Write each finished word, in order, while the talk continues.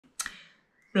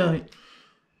Right.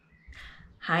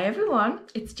 Hi everyone,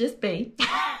 it's JustB.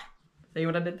 See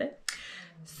what I did there?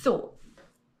 So,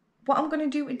 what I'm going to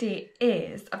do today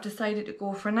is I've decided to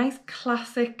go for a nice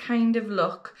classic kind of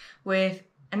look with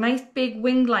a nice big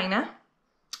wing liner,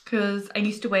 because I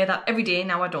used to wear that every day,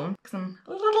 now I don't because I'm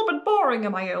a little bit boring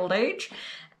in my old age.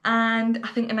 And I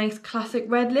think a nice classic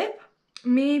red lip,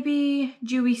 maybe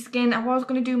dewy skin. I was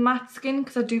going to do matte skin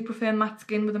because I do prefer matte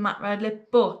skin with a matte red lip,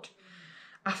 but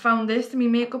I found this in my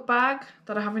makeup bag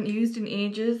that I haven't used in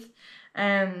ages,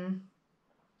 and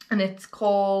it's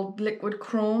called Liquid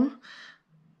Chrome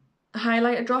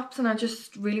highlighter drops, and I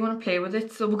just really want to play with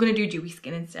it, so we're going to do dewy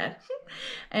skin instead.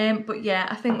 But yeah,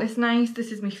 I think this nice.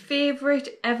 This is my favourite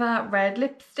ever red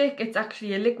lipstick. It's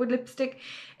actually a liquid lipstick.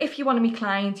 If you're one of my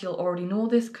clients, you'll already know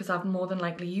this because I've more than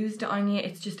likely used it on you.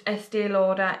 It's just Estée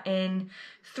Lauder in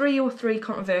 303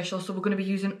 Controversial, so we're going to be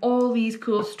using all these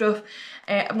cool stuff.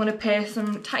 I'm going to pair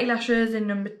some Tatti lashes in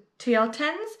number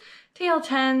TL10s.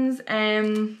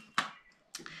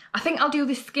 I think I'll do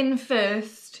the skin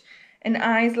first and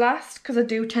eyes last, because I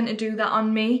do tend to do that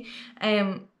on me,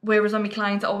 whereas on my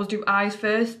clients I always do eyes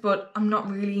first, but I'm not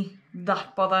really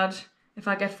that bothered if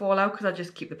I get fallout because I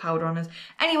just keep the powder on us.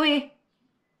 Anyway,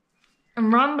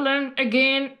 I'm rambling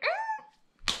again.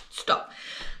 Stop.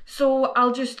 So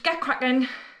I'll just get cracking.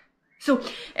 So,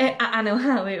 I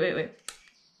know, wait.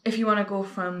 If you want to go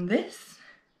from this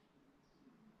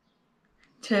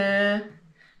to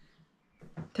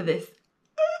this.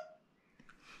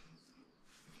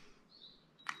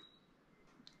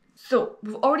 So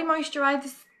we've already moisturised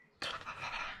this.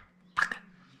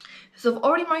 So I've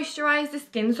already moisturised the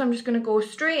skin, so I'm just going to go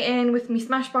straight in with my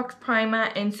Smashbox primer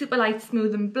in Super Light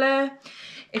Smooth and Blur.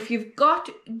 If you've got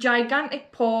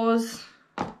gigantic pores,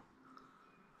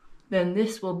 then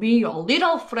this will be your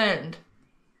little friend.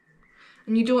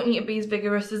 And you don't need to be as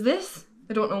vigorous as this.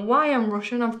 I don't know why I'm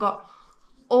rushing. I've got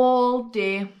all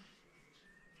day.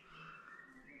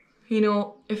 You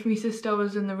know, if my sister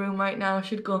was in the room right now,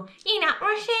 she'd go, "You're not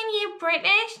Russian, you're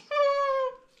British."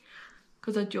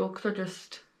 Because her jokes are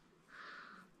just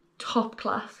top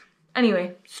class.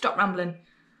 Anyway, stop rambling.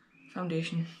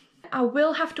 Foundation. I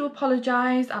will have to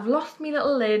apologise. I've lost my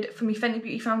little lid for my Fenty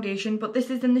Beauty foundation, but this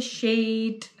is in the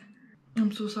shade...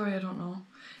 I'm so sorry, I don't know.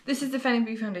 This is the Fenty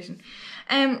Beauty foundation.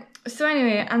 So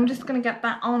anyway, I'm just going to get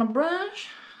that on a brush.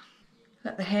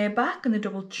 Let the hair back and the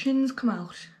double chins come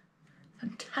out.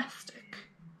 Fantastic.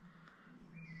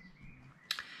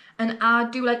 And I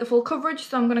do like the full coverage,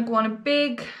 so I'm going to go on a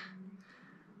big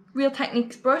Real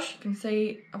Techniques brush. You can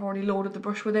see I've already loaded the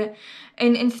brush with it.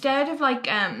 And instead of like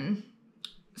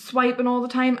swiping all the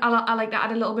time, I like to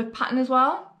add a little bit of pattern as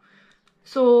well.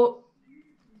 So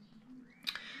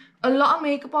a lot of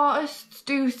makeup artists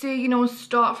do say, you know,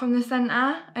 start from the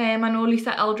centre. I know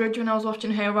Lisa Eldridge, when I was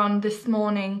watching her on This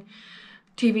Morning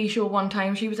TV show one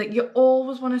time, she was like, you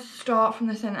always want to start from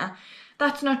the centre.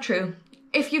 That's not true.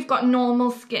 If you've got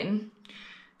normal skin,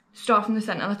 start from the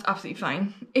centre, that's absolutely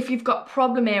fine. If you've got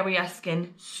problem area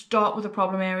skin, start with a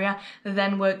problem area,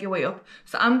 then work your way up.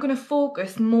 So I'm going to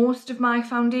focus most of my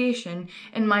foundation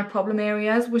in my problem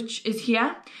areas, which is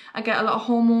here. I get a lot of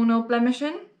hormonal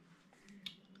blemishes.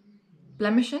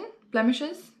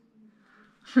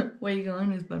 Where you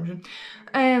going is blemishing.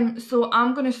 So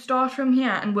I'm going to start from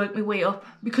here and work my way up,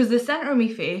 because the centre of my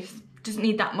face doesn't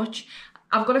need that much.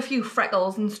 I've got a few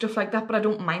freckles and stuff like that, but I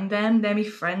don't mind them. They're my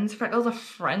friends. Freckles are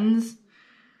friends,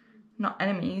 not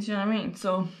enemies, you know what I mean?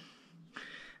 So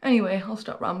anyway, I'll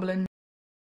stop rambling.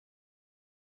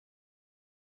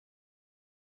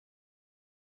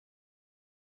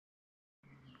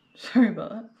 Sorry about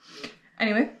that.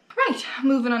 Anyway, right,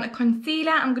 moving on to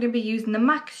concealer. I'm going to be using the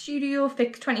MAC Studio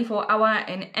Fix 24 Hour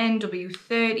in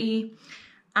NW30,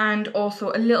 and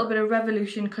also a little bit of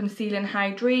Revolution Conceal and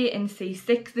Hydrate in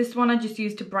C6. This one I just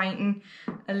used to brighten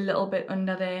a little bit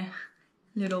under their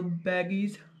little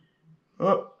baggies.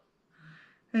 Oh.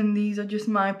 And these are just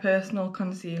my personal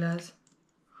concealers.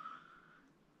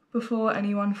 Before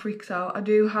anyone freaks out, I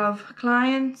do have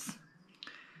clients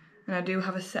and I do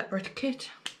have a separate kit.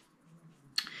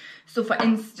 So for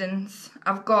instance,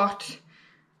 I've got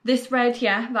this red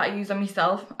here that I use on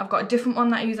myself. I've got a different one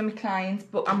that I use on my clients,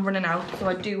 but I'm running out. So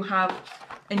I do have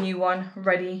a new one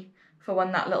ready for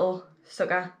when that little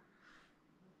sucker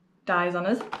dies on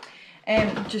us.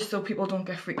 Just so people don't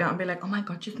get freaked out and be like, oh my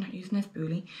god, she's not using a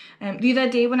spoolie. The other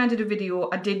day when I did a video,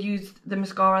 I did use the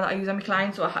mascara that I use on my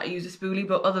clients, so I had to use a spoolie,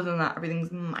 but other than that,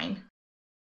 everything's mine.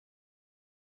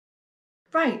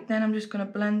 Right, then I'm just going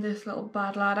to blend this little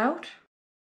bad lad out.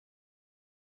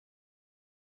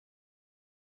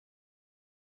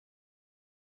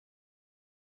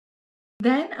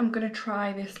 Then I'm going to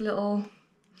try this little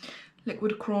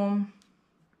liquid chrome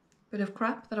bit of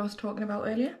crap that I was talking about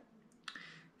earlier.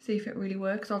 See if it really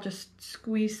works. I'll just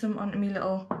squeeze some onto me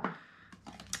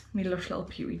lush little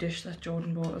beauty dish that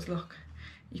Jordan bought us. Look,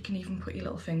 you can even put your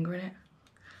little finger in it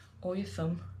or your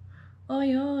thumb.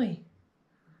 Oi oi,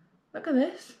 look at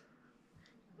this.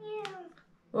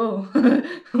 Oh,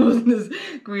 it wasn't as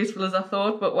graceful as I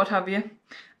thought, but what have you.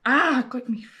 Ah, got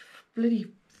me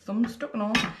bloody thumb stuck and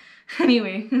all.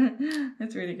 Anyway,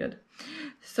 it's really good.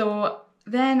 So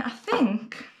then I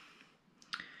think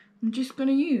I'm just going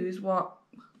to use what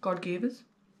God gave us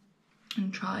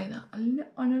and try that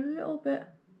on a little bit.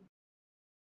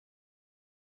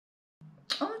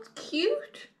 Oh, it's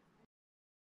cute.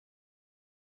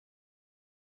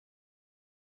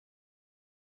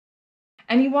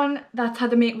 Anyone that's had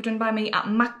the makeup done by me at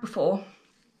MAC before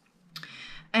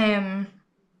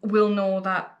will know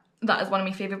that that is one of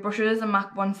my favourite brushes, a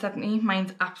MAC 170.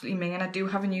 Mine's absolutely minging. I do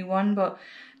have a new one, but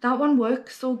that one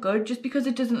works so good. Just because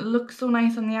it doesn't look so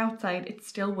nice on the outside, it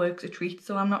still works a treat.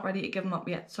 So I'm not ready to give them up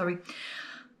yet, sorry.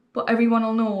 But everyone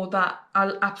will know that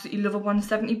I absolutely love a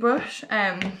 170 brush.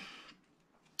 I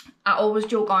always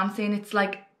joke on saying it's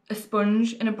like a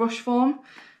sponge in a brush form.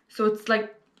 So it's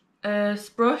like a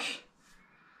sprush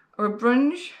or a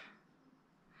brunch.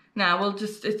 Nah,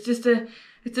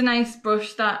 it's a nice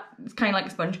brush that it's kind of like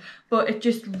a sponge, but it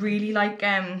just really like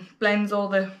blends all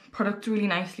the products really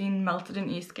nicely and melts it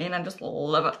into your skin. I just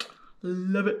love it.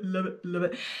 Love it, love it, love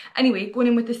it. Anyway, going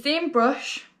in with the same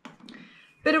brush,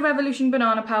 bit of Revolution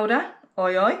banana powder.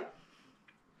 Oi oi.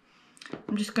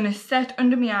 I'm just gonna set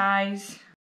under my eyes.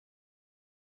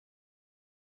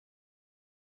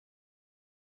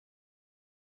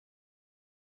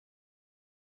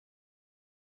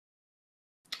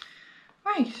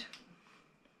 Right.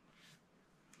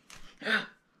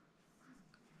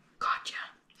 Gotcha.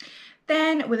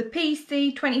 Then with a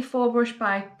PC24 brush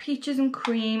by Peaches and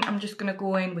Cream, I'm just going to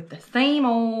go in with the same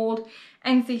old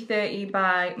NC30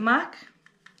 by MAC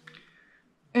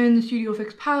and the Studio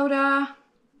Fix powder.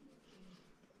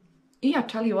 Yeah, I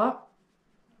tell you what,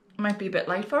 it might be a bit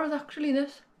light for us actually,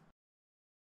 this.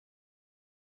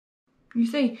 You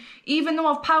see, even though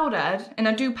I've powdered, and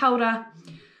I do powder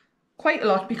quite a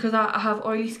lot because I have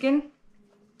oily skin,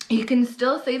 you can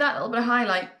still see that little bit of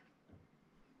highlight.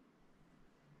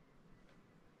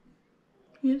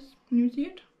 Yes, can you see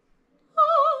it?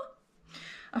 Ah!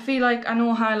 I feel like I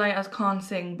know highlighters can't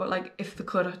sing, but like if they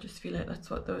could, I just feel like that's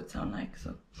what they would sound like.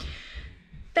 So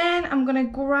then I'm gonna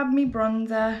grab me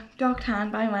bronzer, Dark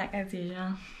Tan by MAC as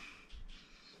usual.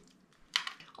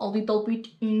 A little bit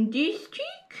in this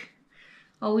cheek,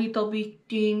 a little bit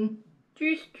in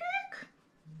this cheek,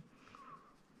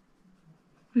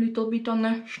 a little bit on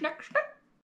the snack.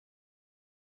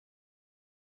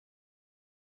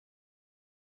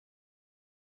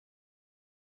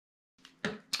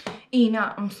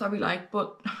 Ina, I'm sorry, like,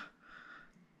 but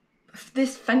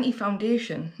this Fenty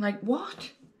foundation, like,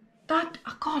 what? That,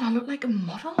 oh God, I look like a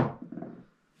model.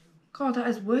 God, that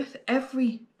is worth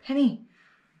every penny.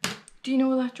 Do you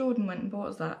know that Jordan went and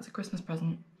bought us that as a Christmas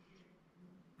present?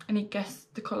 And he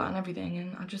guessed the colour and everything,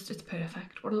 and it's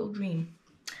perfect. What a little dream.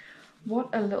 What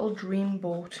a little dream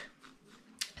boat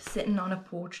sitting on a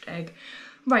poached egg.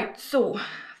 Right, so I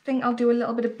think I'll do a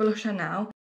little bit of blusher now.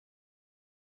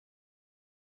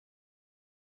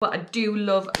 But I do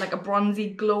love like a bronzy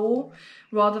glow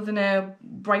rather than a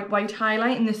bright white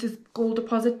highlight, and this is Gold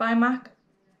Deposit by MAC.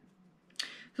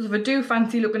 So if I do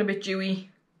fancy looking a bit dewy,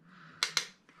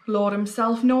 Lord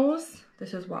himself knows,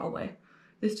 this is what I'll wear.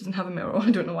 This doesn't have a mirror,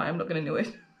 I don't know why I'm not going to know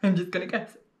it. I'm just going to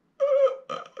guess it.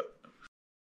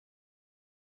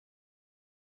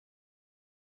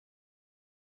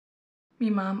 My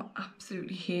mum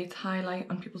absolutely hates highlight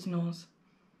on people's nose.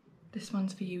 This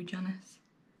one's for you, Janice.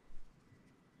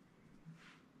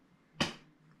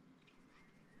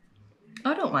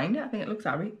 I don't mind it, I think it looks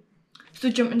alright. So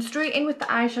jumping straight in with the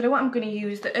eyeshadow, I'm going to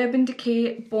use the Urban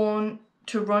Decay Born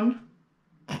to Run.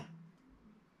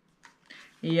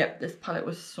 Yep, this palette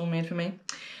was so made for me.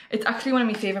 It's actually one of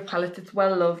my favourite palettes, it's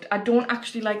well loved. I don't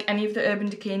actually like any of the Urban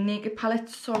Decay Naked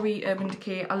palettes. Sorry Urban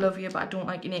Decay, I love you, but I don't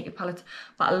like your Naked palettes.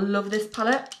 But I love this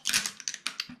palette.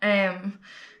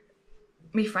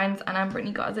 My friends Anna and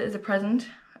Brittany got us it as a present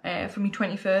for my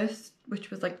 21st,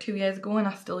 which was like 2 years ago, and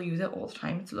I still use it all the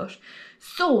time, it's lush.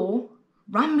 So,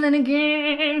 rambling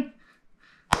again.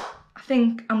 I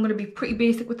think I'm going to be pretty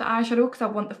basic with the eyeshadow because I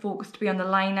want the focus to be on the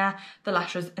liner, the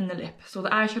lashes and the lip. So the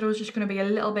eyeshadow is just going to be a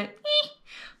little bit,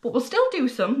 but we'll still do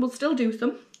some,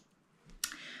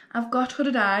 I've got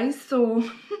hooded eyes, so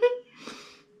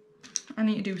I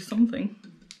need to do something.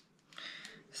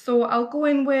 So I'll go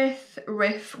in with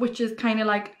Riff, which is kind of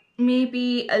like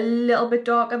maybe a little bit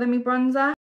darker than my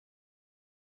bronzer.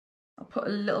 I'll put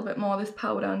a little bit more of this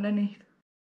powder underneath.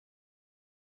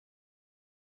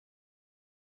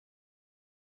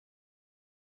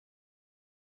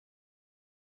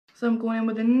 So I'm going in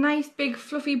with a nice big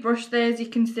fluffy brush there, as you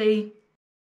can see.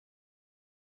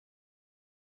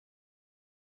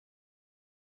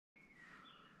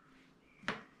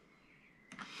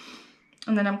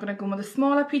 And then I'm going to go in with a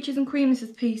smaller Peaches and Cream. This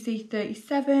is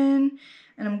PC37.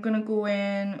 And I'm going to go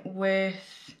in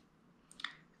with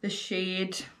the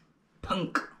shade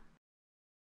Punk.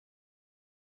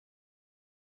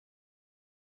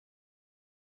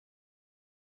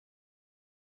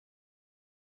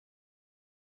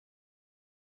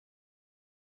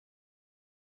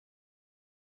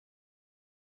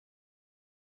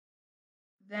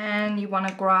 Then you want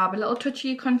to grab a little touch of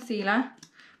your concealer. I'm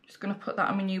just going to put that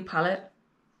on my new palette.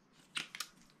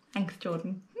 Thanks,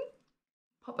 Jordan.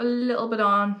 Pop a little bit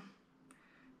on,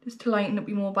 just to lighten up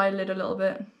your mobile lid a little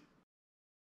bit.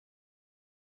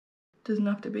 Doesn't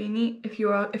have to be neat. If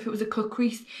it was a cut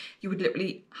crease, you would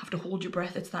literally have to hold your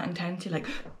breath. It's that intense. You're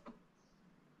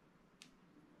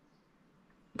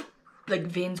like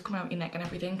veins coming out your neck and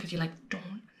everything, because you're like, don't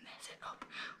mess it up.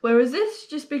 Whereas this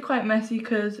just be quite messy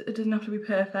because it doesn't have to be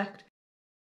perfect.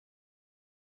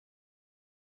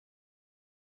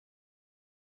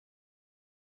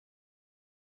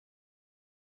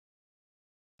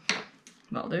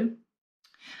 That'll do.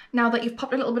 Now that you've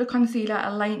popped a little bit of concealer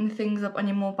to lighten things up on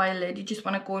your mobile lid, you just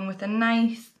want to go in with a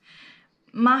nice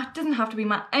matte. Doesn't have to be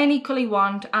matte, any colour you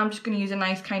want. I'm just going to use a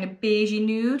nice kind of beigey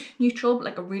nude, neutral, but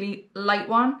like a really light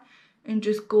one, and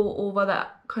just go over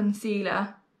that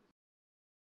concealer.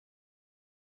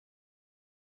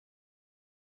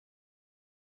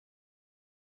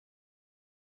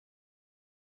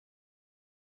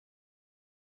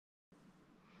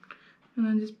 And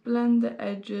then just blend the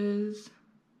edges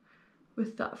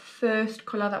with that first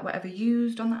colour that we ever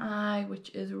used on the eye, which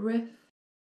is Riff.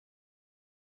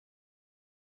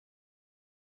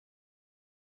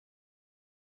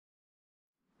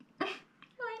 Liner,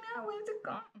 where's it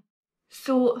gone?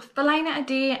 So for liner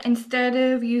today, instead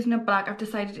of using a black, I've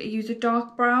decided to use a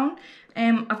dark brown.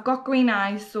 I've got green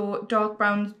eyes, so dark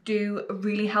browns do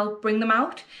really help bring them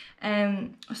out.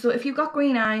 So if you've got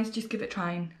green eyes, just give it a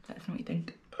try and let us know what you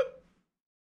think.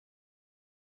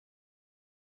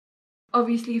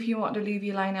 Obviously, if you want to leave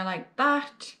your liner like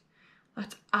that,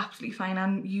 that's absolutely fine.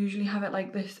 I usually have it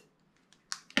like this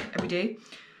every day,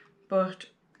 but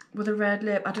with a red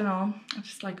lip, I don't know, I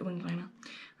just like a winged liner,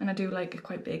 and I do like it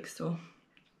quite big, so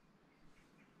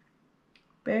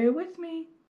bear with me.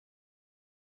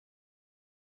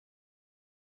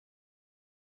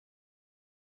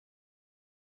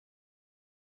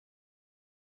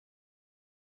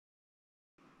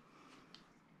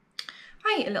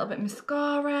 Right, a little bit of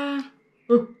mascara.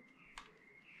 Ooh,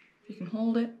 if you can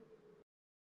hold it.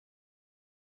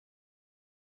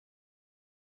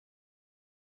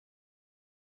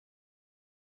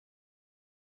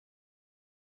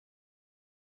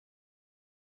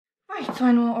 Right, so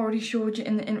I know I already showed you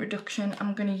in the introduction,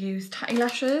 I'm going to use Tatti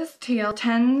lashes,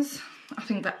 TL10s. I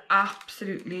think they're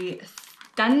absolutely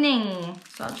stunning.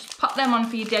 So I'll just pop them on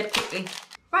for you dead quickly.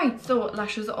 Right, so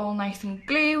lashes are all nice and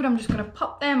glued. I'm just going to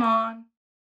pop them on.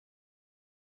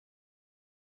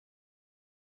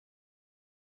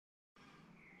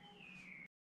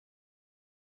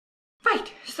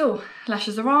 Right, so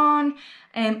lashes are on.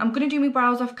 I'm going to do my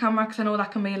brows off camera because I know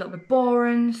that can be a little bit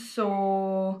boring,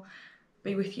 so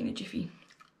be with you in a jiffy.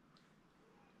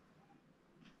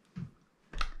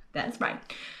 That's right.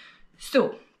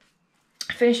 So,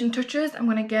 finishing touches, I'm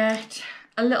going to get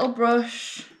a little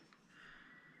brush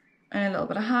and a little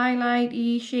bit of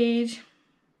highlight-y shade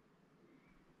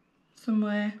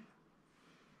somewhere,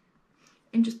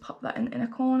 and just pop that in the inner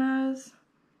corners.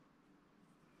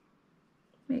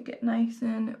 Make it nice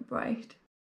and bright.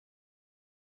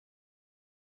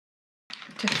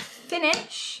 To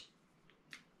finish,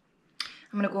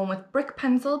 I'm going to go in with Brick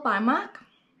Pencil by MAC.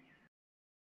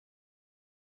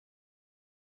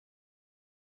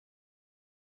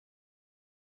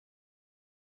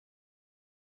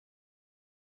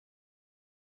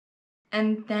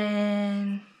 And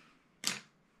then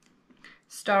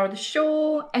star of the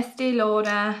show, Estée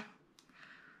Lauder.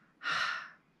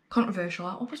 Controversial,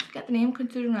 I always forget the name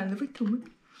considering I love it so much.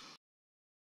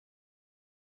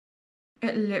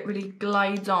 It literally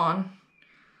glides on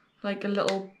like a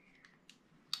little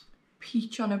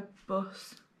peach on a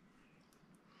bus.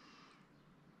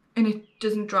 And it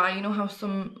doesn't dry. You know how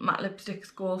some matte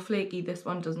lipsticks go flaky? This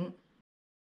one doesn't.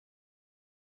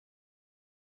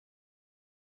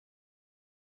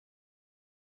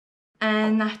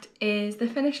 And that is the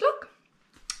finished look.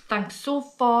 Thanks so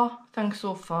far.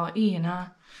 Ian,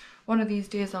 one of these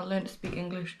days I'll learn to speak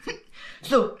English.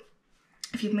 So,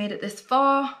 if you've made it this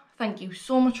far, thank you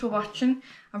so much for watching.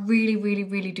 I really, really,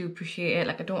 really do appreciate it.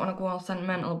 Like, I don't want to go all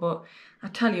sentimental, but I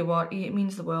tell you what, it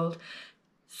means the world.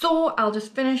 So, I'll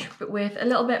just finish with a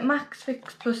little bit Max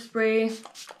Fix Plus Spray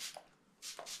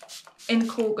in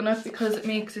coconut, because it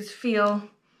makes us feel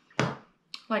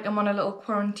like I'm on a little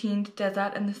quarantined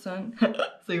desert in the sun.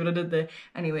 See what I did there?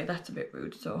 Anyway, that's a bit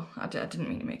rude, so I didn't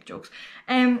mean to make jokes.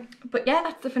 But yeah,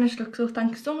 that's the finished look, so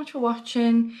thanks so much for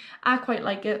watching. I quite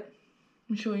like it.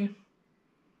 I'll show you.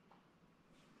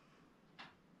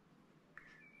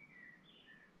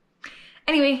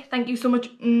 Anyway, thank you so much,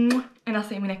 and I'll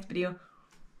see you in my next video.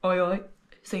 Oi oi.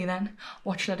 See you then.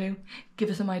 What should I do? Give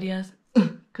us some ideas,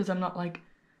 because I'm not like,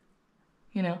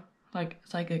 you know, like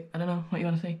psychic. I don't know what you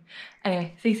want to say.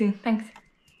 Anyway, see you soon. Thanks.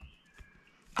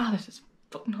 Ah, this is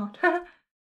fucking hot.